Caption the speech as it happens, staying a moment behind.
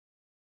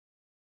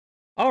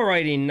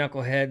Alrighty,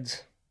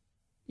 knuckleheads.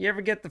 You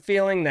ever get the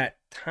feeling that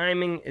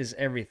timing is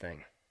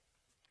everything?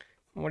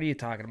 What are you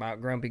talking about,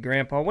 Grumpy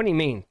Grandpa? What do you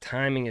mean,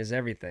 timing is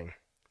everything?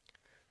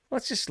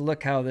 Let's just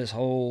look how this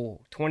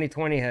whole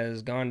 2020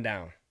 has gone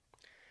down.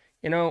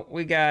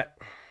 We got,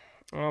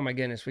 oh my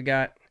goodness, we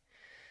got,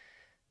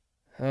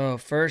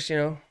 first,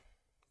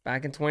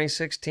 back in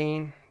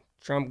 2016,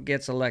 Trump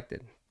gets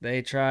elected.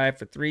 They try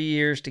for 3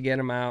 years to get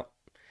him out.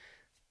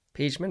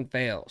 Impeachment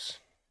fails.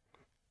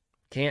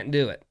 Can't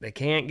do it. They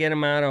can't get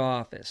him out of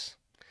office.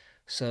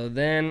 So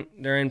then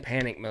they're in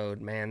panic mode,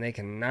 man. They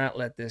cannot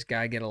let this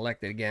guy get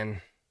elected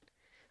again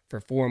for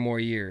 4 more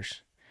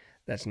years.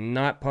 That's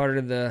not part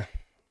of the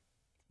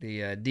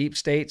deep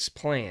state's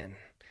plan.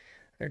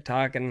 They're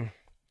talking,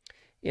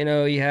 you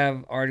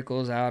have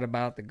articles out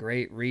about the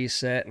Great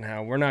Reset and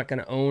how we're not going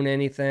to own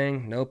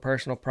anything, no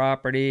personal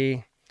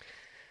property,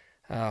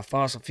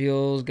 fossil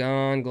fuels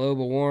gone,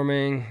 global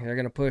warming. They're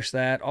going to push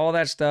that, all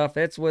that stuff.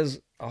 It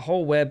was a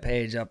whole web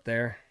page up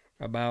there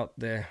about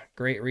the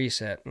Great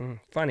Reset.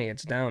 Funny,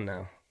 it's down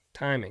now.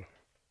 Timing.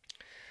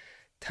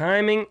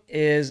 Timing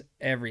is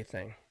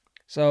everything.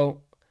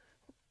 So,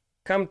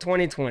 come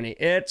 2020,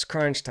 it's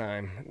crunch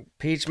time.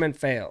 Impeachment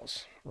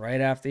fails.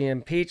 Right after the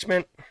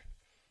impeachment,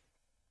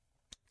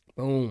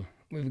 boom,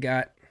 we've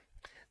got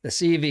the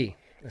CV.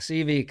 The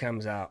CV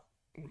comes out.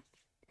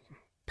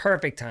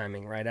 Perfect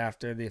timing right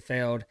after the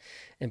failed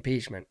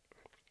impeachment.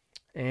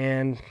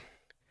 And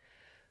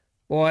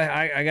boy,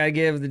 I got to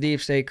give the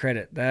deep state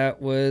credit. That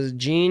was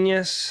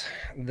genius.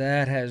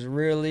 That has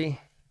really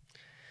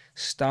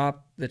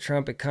stopped the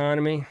Trump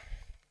economy.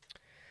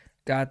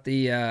 Got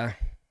the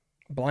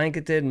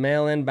blanketed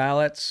mail-in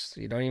ballots.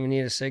 You don't even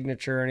need a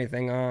signature or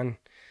anything on.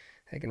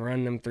 They can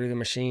run them through the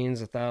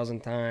machines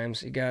 1,000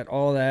 times. You got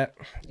all that.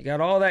 You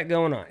got all that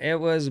going on. It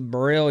was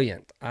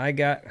brilliant. I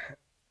got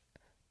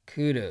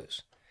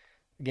kudos.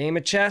 Game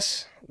of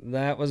chess,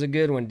 that was a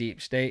good one,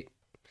 deep state.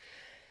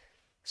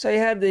 So you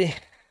had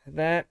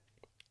that,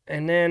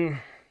 and then,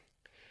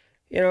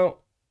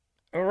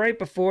 right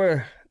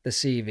before the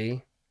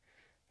CV,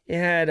 you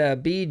had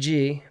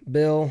BG,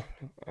 Bill,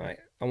 I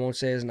won't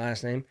say his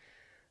last name.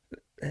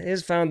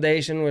 His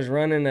foundation was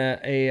running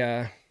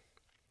a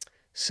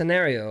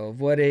scenario of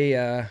what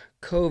a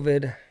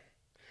COVID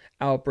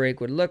outbreak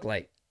would look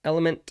like.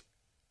 Element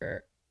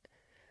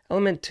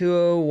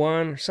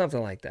 201,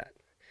 something like that.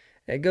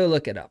 Hey, go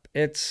look it up.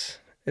 It's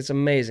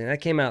amazing. That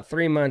came out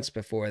 3 months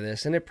before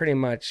this, and it pretty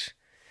much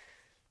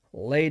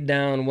laid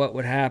down what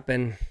would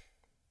happen,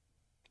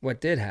 what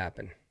did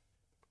happen.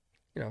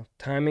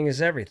 Timing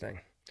is everything.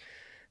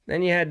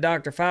 Then you had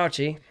Dr.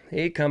 Fauci.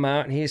 He come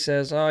out and he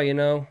says,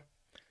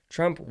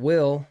 Trump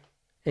will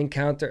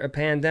encounter a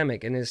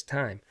pandemic in his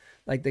time.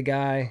 Like the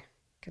guy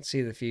can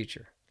see the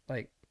future.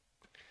 Like,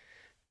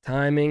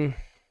 timing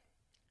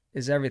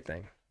is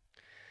everything.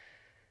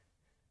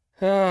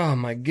 Oh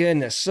my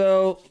goodness.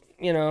 So,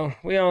 we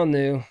all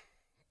knew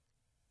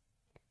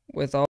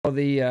with all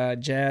the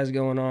jazz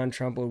going on,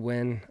 Trump would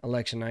win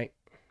election night.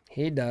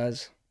 He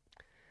does.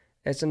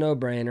 It's a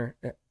no-brainer.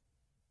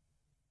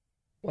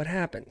 What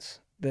happens?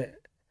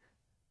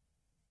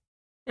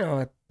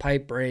 A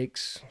pipe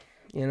breaks.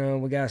 We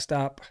got to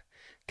stop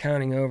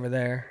counting over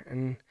there.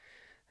 And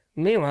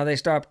meanwhile, they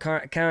stopped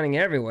counting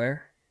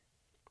everywhere.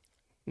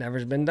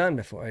 Never's been done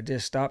before. I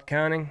just stopped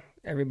counting.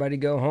 Everybody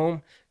go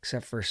home,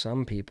 except for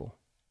some people.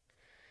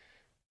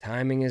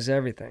 Timing is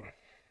everything.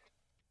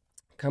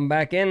 Come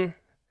back in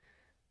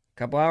a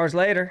couple hours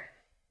later,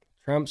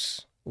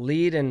 Trump's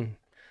lead in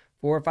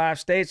 4 or 5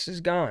 states is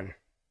gone.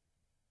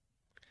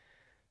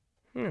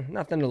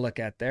 Nothing to look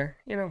at there.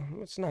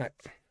 It's not.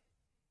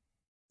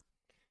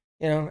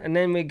 And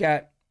then we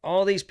got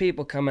all these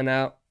people coming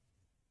out,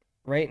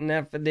 writing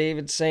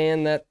affidavits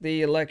saying that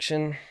the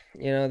election,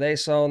 they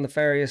saw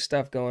nefarious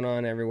stuff going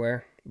on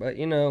everywhere. But,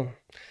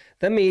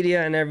 the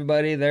media and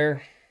everybody,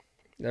 they're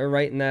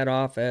writing that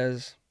off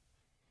as,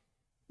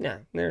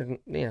 there's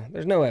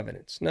no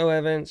evidence. No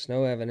evidence,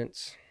 no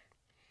evidence.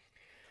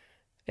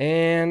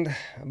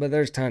 But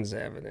there's tons of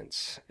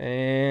evidence.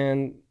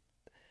 And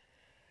I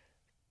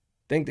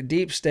think the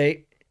deep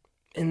state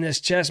in this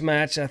chess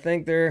match, I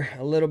think they're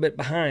a little bit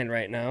behind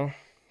right now.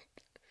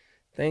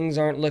 Things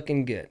aren't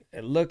looking good.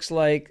 It looks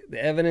like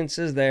the evidence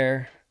is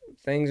there.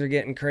 Things are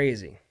getting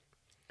crazy.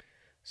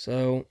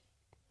 So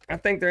I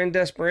think they're in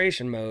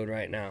desperation mode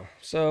right now.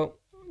 So,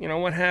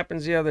 what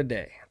happens the other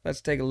day?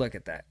 Let's take a look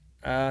at that.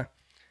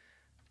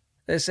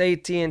 This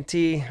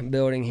At&T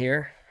building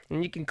here,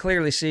 and you can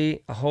clearly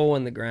see a hole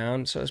in the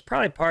ground. So it's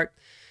probably parked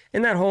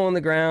in that hole in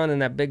the ground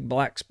and that big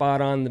black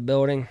spot on the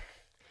building.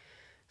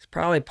 It's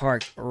probably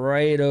parked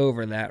right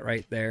over that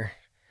right there.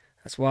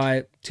 That's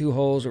why 2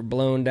 holes were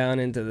blown down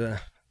into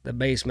the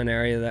basement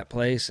area of that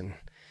place and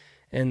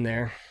in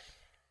there.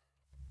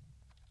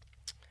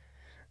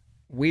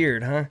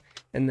 Weird, huh?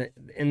 In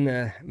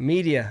the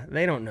media,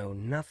 they don't know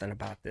nothing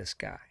about this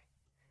guy.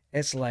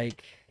 It's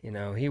like,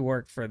 he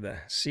worked for the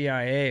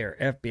CIA or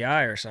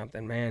FBI or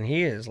something, man.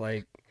 He is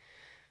like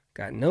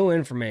got no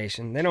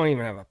information. They don't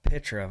even have a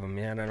picture of him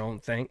yet, I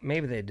don't think.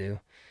 Maybe they do.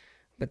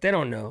 but they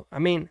don't know. I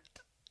mean,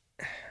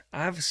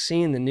 I've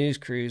seen the news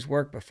crews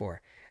work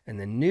before, and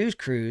the news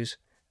crews,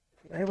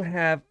 they would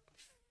have,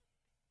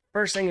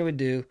 first thing they would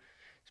do,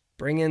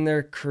 bring in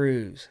their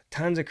crews,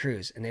 tons of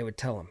crews, and they would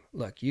tell them,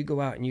 look, you go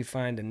out and you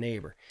find a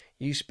neighbor,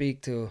 you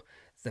speak to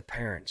the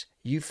parents,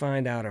 you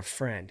find out a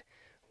friend,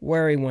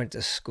 where he went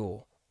to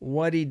school,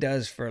 what he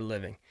does for a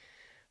living.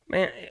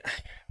 Man, a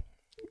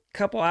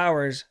couple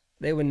hours,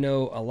 they would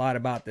know a lot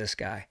about this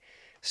guy.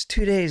 It's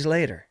 2 days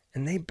later,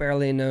 and they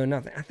barely know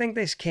nothing. I think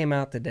they came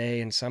out today,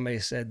 and somebody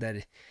said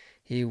that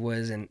he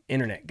was an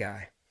internet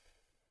guy.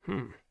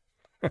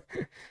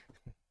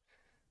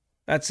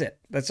 That's it.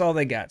 That's all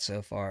they got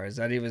so far, is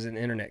that he was an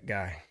internet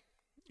guy.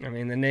 I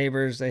mean, the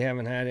neighbors, they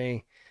haven't had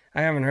any,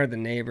 I haven't heard the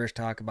neighbors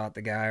talk about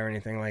the guy or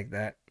anything like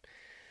that.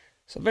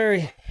 So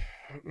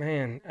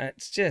man,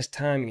 it's just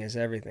timing is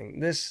everything.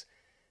 This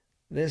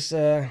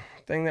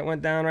thing that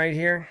went down right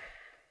here,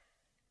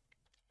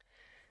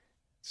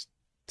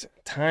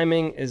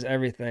 timing is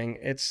everything.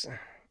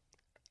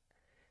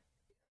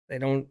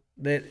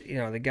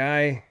 The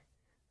guy,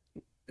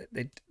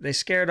 they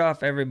scared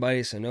off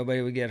everybody so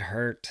nobody would get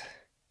hurt.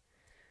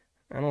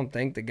 I don't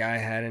think the guy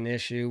had an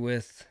issue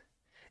with,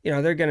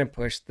 they're going to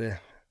push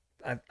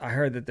I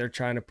heard that they're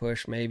trying to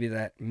push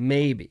there's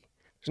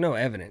no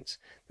evidence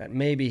that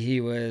maybe he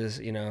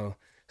was,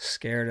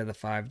 scared of the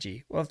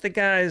 5G. Well, if the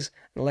guy's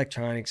an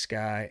electronics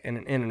guy and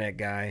an internet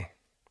guy,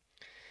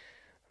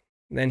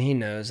 then he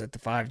knows that the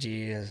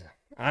 5G is,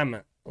 I'm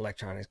an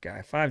electronics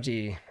guy.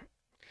 5G,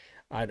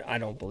 I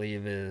don't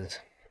believe is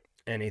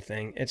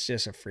anything. It's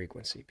just a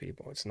frequency,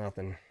 people. It's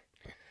nothing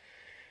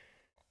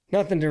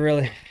to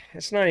really,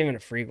 it's not even a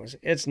frequency.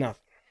 It's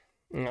nothing.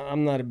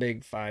 I'm not a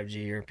big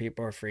 5G, or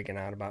people are freaking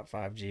out about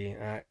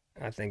 5G.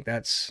 I think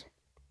that's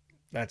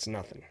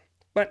nothing.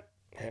 But,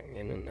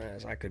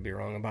 I could be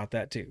wrong about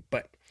that too.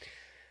 But,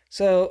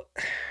 so,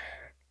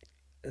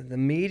 the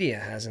media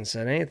hasn't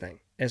said anything.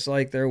 It's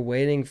like they're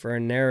waiting for a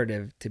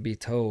narrative to be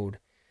told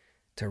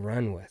to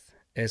run with.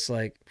 It's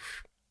like,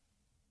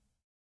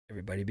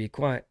 everybody be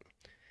quiet.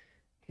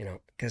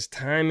 Because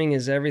timing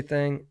is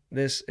everything.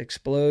 This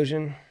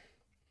explosion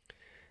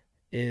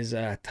is,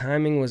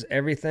 timing was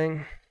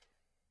everything.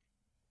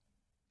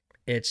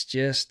 It's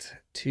just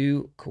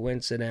too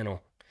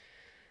coincidental.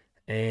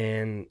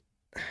 And,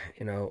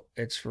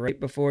 it's right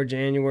before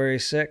January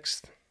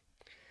 6th.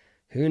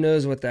 Who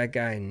knows what that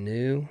guy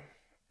knew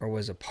or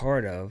was a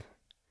part of?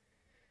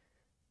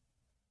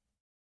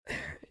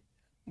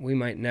 We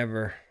might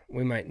never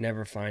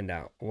find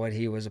out what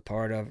he was a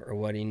part of or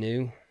what he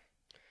knew.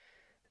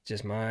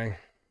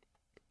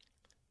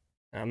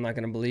 I'm not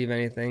going to believe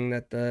anything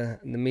that the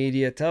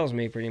media tells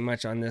me pretty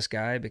much on this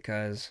guy,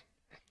 because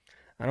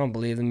I don't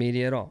believe the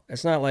media at all.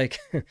 It's not like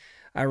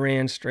I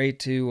ran straight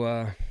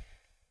to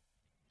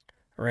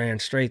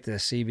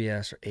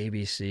CBS or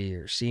ABC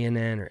or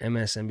CNN or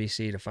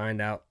MSNBC to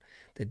find out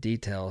the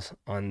details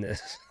on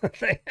this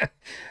thing.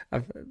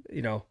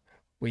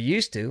 We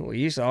used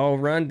to all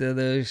run to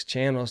those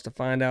channels to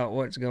find out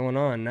what's going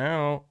on.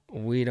 Now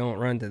we don't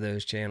run to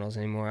those channels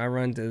anymore. I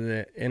run to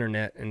the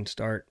internet and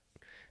start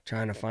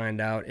trying to find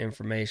out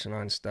information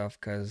on stuff,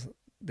 because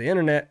the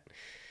internet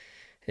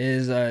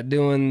is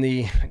doing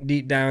the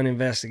deep down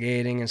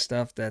investigating and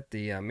stuff that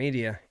the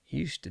media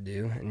used to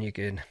do, and you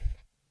could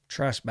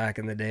trust back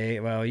in the day.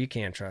 Well, you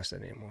can't trust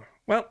it anymore.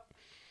 Well,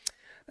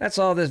 that's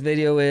all this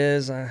video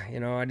is.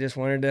 I just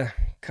wanted to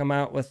come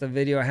out with a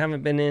video. I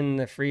haven't been in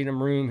the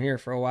Freedom Room here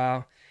for a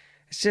while.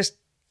 It's just,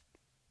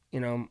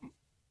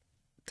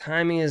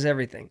 timing is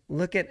everything.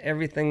 Look at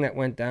everything that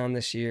went down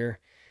this year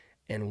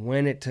and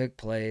when it took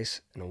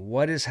place and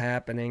what is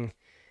happening.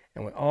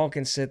 And we all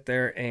can sit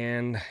there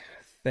and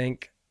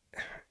think,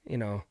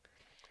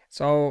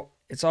 it's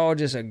all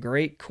just a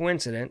great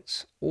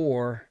coincidence,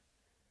 or,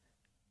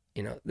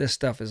 this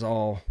stuff is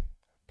all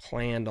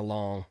planned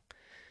along.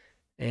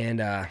 And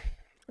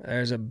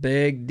there's a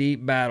big,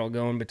 deep battle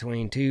going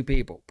between two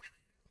people,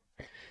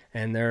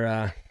 and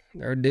they're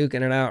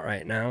duking it out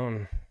right now.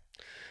 And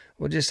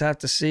we'll just have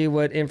to see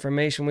what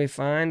information we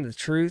find, the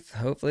truth.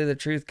 Hopefully the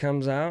truth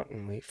comes out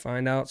and we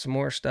find out some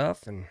more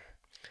stuff, and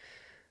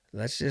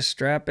let's just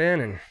strap in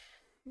and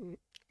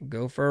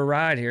go for a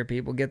ride here.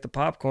 People, get the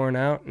popcorn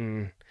out,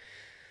 and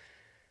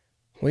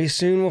we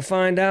soon will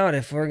find out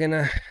if we're going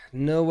to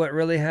know what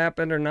really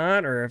happened or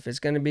not, or if it's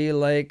going to be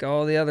like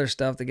all the other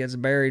stuff that gets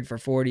buried for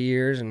 40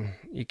 years and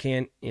you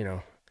can't,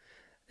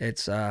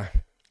 it's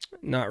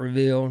not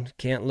revealed,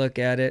 can't look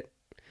at it.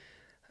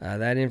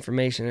 That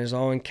information is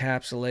all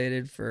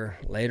encapsulated for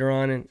later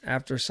on, and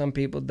after some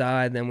people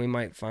die, then we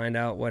might find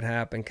out what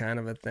happened, kind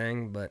of a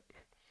thing. But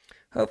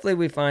hopefully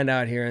we find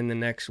out here in the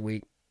next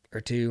week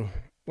or two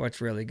what's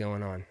really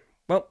going on.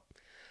 Well,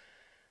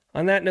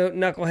 on that note,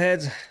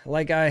 knuckleheads,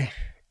 like I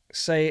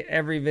say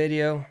every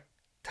video,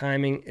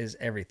 timing is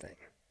everything.